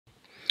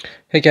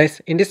Hey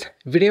guys, in this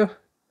video,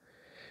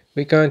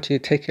 we're going to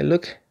take a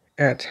look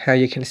at how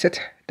you can set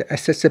the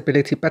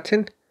accessibility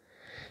button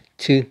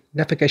to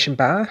navigation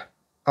bar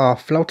or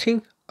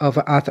floating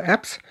over other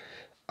apps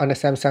on the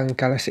Samsung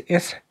Galaxy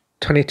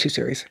S22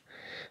 series.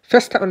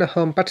 First, tap on the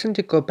home button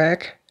to go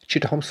back to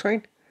the home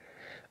screen.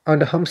 On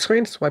the home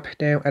screen, swipe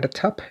down at the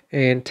top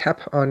and tap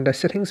on the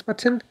settings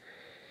button.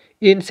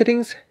 In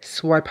settings,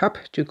 swipe up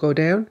to go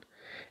down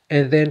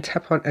and then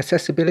tap on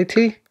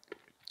accessibility.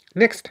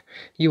 Next,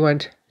 you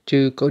want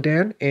to go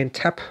down and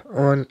tap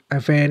on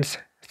advanced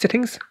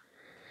settings.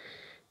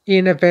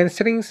 In advanced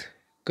settings,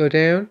 go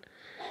down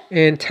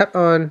and tap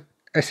on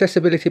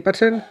accessibility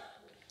button.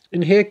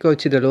 In here, go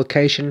to the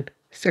location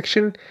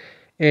section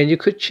and you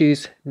could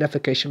choose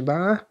navigation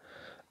bar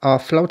or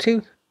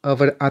floating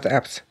over the other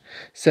apps.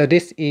 So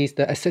this is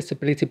the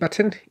accessibility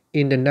button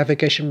in the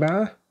navigation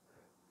bar,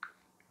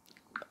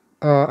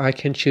 or I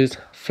can choose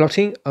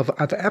floating over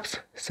other apps.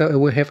 So it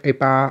will have a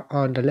bar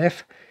on the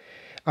left,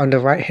 on the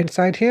right hand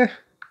side here.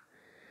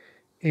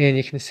 And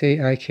you can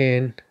see I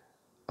can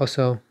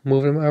also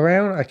move them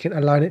around. I can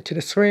align it to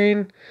the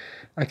screen.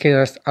 I can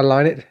just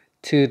align it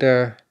to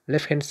the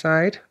left hand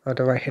side or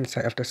the right hand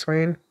side of the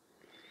screen.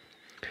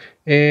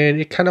 And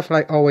it kind of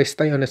like always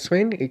stay on the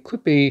screen. It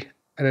could be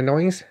an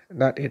annoyance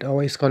that it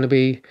always going to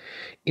be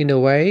in the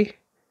way.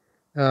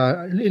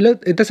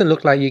 It doesn't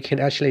look like you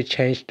can actually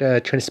change the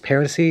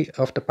transparency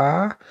of the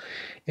bar,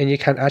 and you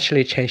can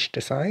actually change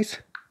the size.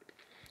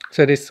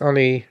 So this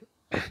only,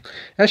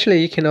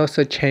 actually you can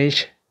also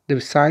change the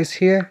size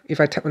here.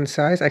 If I tap on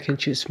size, I can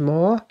choose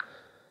small,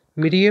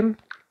 medium,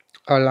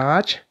 or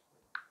large.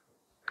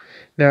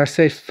 Now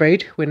say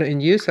fade when not in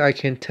use, I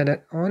can turn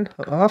it on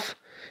or off.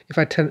 If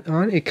I turn it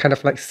on, it kind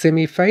of like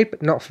semi-fade,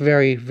 but not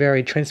very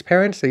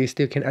transparent, so you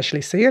still can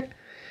actually see it.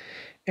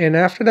 And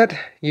after that,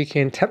 you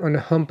can tap on the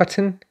home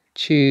button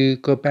to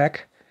go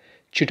back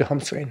to the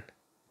home screen.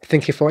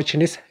 Thank you for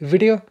watching this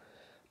video.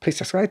 Please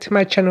subscribe to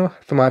my channel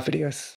for more videos.